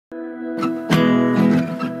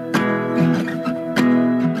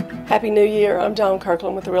Happy New Year. I'm Dawn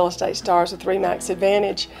Kirkland with the Real Estate Stars with RE/MAX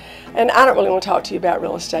Advantage. And I don't really want to talk to you about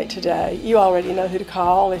real estate today. You already know who to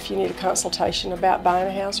call if you need a consultation about buying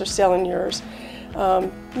a house or selling yours. You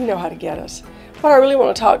know how to get us. What I really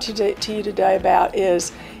want to talk to you today about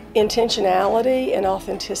is intentionality and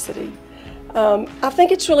authenticity. I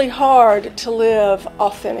think it's really hard to live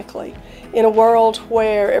authentically in a world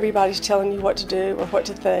where everybody's telling you what to do or what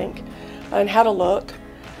to think and how to look.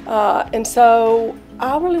 And so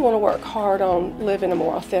I really want to work hard on living a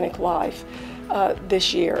more authentic life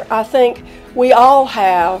this year. I think we all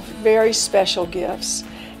have very special gifts,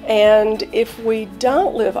 and if we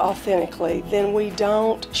don't live authentically, then we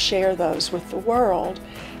don't share those with the world,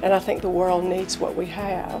 and I think the world needs what we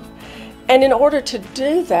have. And in order to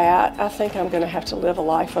do that, I think I'm going to have to live a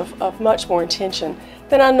life of much more intention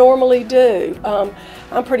than I normally do.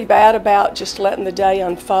 I'm pretty bad about just letting the day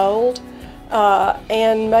unfold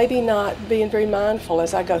and maybe not being very mindful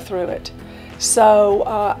as I go through it. So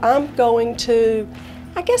I'm going to,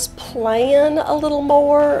 I guess, plan a little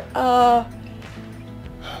more. I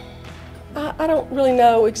don't really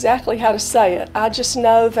know exactly how to say it. I just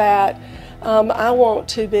know that I want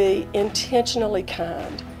to be intentionally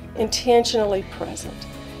kind, intentionally present,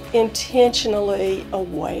 intentionally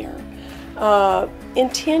aware,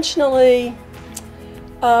 intentionally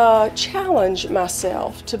challenge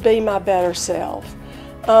myself to be my better self.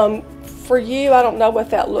 For you, I don't know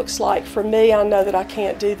what that looks like. For me, I know that I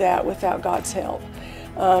can't do that without God's help.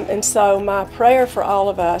 And so my prayer for all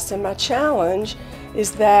of us and my challenge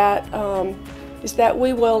is that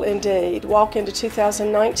we will indeed walk into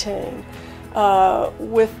 2019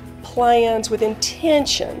 with plans, with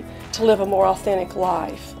intention to live a more authentic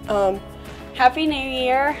life. Happy New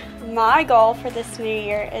Year. My goal for this new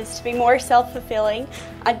year is to be more self-fulfilling.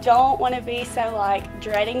 I don't want to be so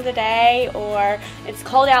dreading the day, or it's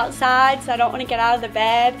cold outside so I don't want to get out of the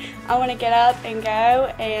bed. I want to get up and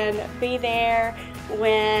go and be there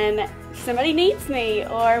when somebody needs me,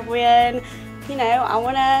 or when, I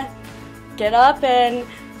want to get up and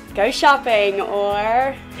go shopping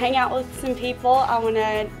or hang out with some people. I want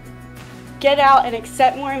to get out and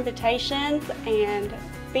accept more invitations and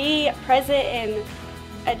be present in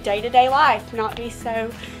a day-to-day life, not be so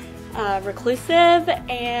reclusive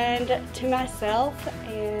and to myself.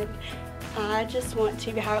 And I just want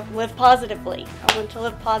to live positively. I want to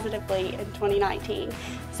live positively in 2019.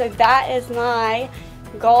 So that is my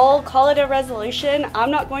goal. Call it a resolution.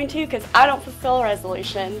 I'm not going to, because I don't fulfill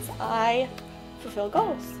resolutions. I fulfill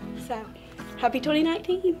goals. So happy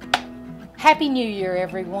 2019. Happy New Year,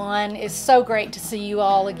 everyone. It's so great to see you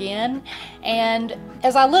all again. And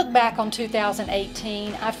as I look back on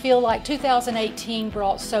 2018, I feel like 2018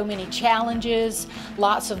 brought so many challenges,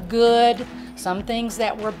 lots of good, some things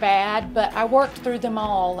that were bad, but I worked through them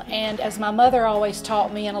all. And as my mother always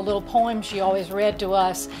taught me in a little poem she always read to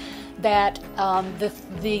us, that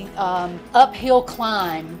the uphill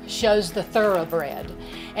climb shows the thoroughbred.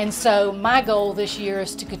 And so my goal this year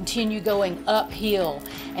is to continue going uphill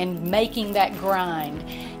and making that grind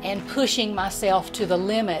and pushing myself to the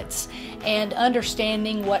limits and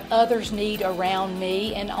understanding what others need around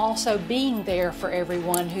me, and also being there for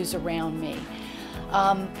everyone who's around me.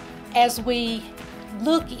 As we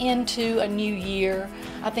look into a new year,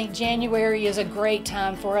 I think January is a great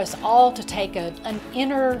time for us all to take an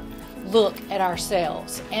inner look at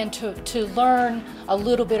ourselves and to learn a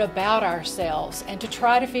little bit about ourselves and to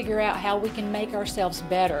try to figure out how we can make ourselves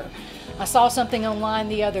better. I saw something online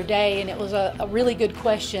the other day, and it was a really good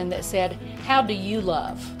question that said, how do you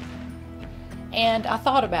love? And I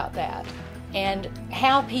thought about that, and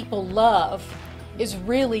how people love is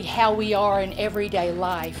really how we are in everyday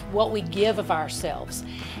life, what we give of ourselves.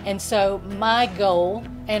 And so my goal,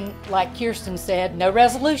 and like Kirsten said, no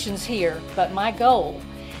resolutions here, but my goal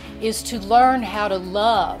is to learn how to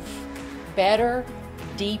love better,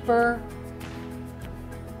 deeper,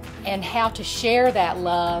 and how to share that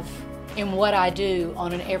love in what I do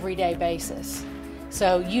on an everyday basis.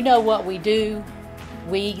 So you know what we do.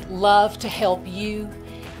 We love to help you,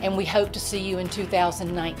 and we hope to see you in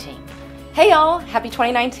 2019. Hey y'all, happy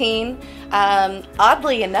 2019.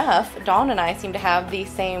 Oddly enough, Dawn and I seem to have the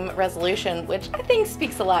same resolution, which I think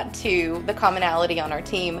speaks a lot to the commonality on our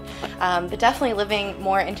team, but definitely living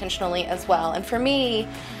more intentionally as well. And for me,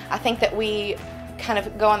 I think that we kind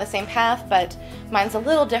of go on the same path, but mine's a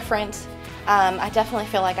little different. I definitely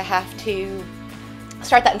feel like I have to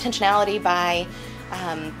start that intentionality by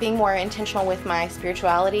being more intentional with my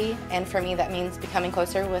spirituality, and for me that means becoming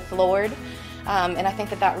closer with the Lord. And I think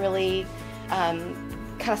that really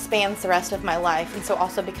kind of spans the rest of my life, and so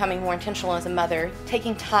also becoming more intentional as a mother,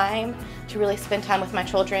 taking time to really spend time with my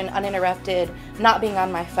children uninterrupted, not being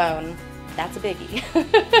on my phone. That's a biggie.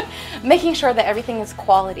 Making sure that everything is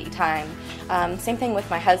quality time. Same thing with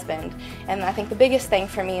my husband. And I think the biggest thing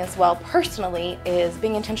for me as well personally is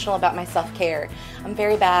being intentional about my self-care. I'm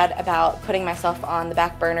very bad about putting myself on the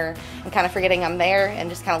back burner and kind of forgetting I'm there and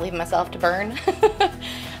just kind of leaving myself to burn.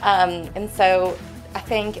 And so I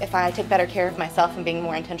think if I take better care of myself and being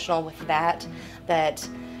more intentional with that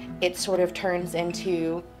it sort of turns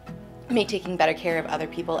into me taking better care of other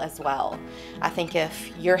people as well. I think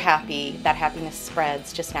if you're happy, that happiness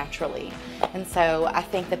spreads just naturally. And so I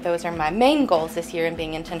think that those are my main goals this year in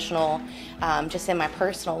being intentional just in my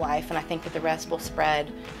personal life, and I think that the rest will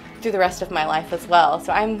spread through the rest of my life as well.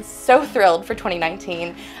 So I'm so thrilled for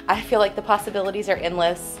 2019. I feel like the possibilities are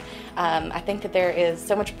endless. I think that there is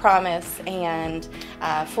so much promise, and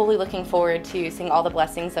fully looking forward to seeing all the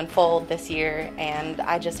blessings unfold this year, and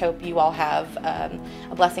I just hope you all have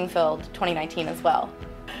a blessing-filled 2019 as well.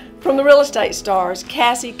 From the Real Estate Stars,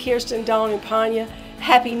 Cassie, Kirsten, Dawn, and Panya,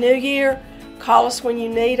 Happy New Year. Call us when you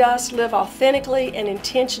need us. Live authentically and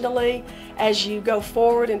intentionally as you go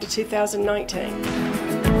forward into 2019.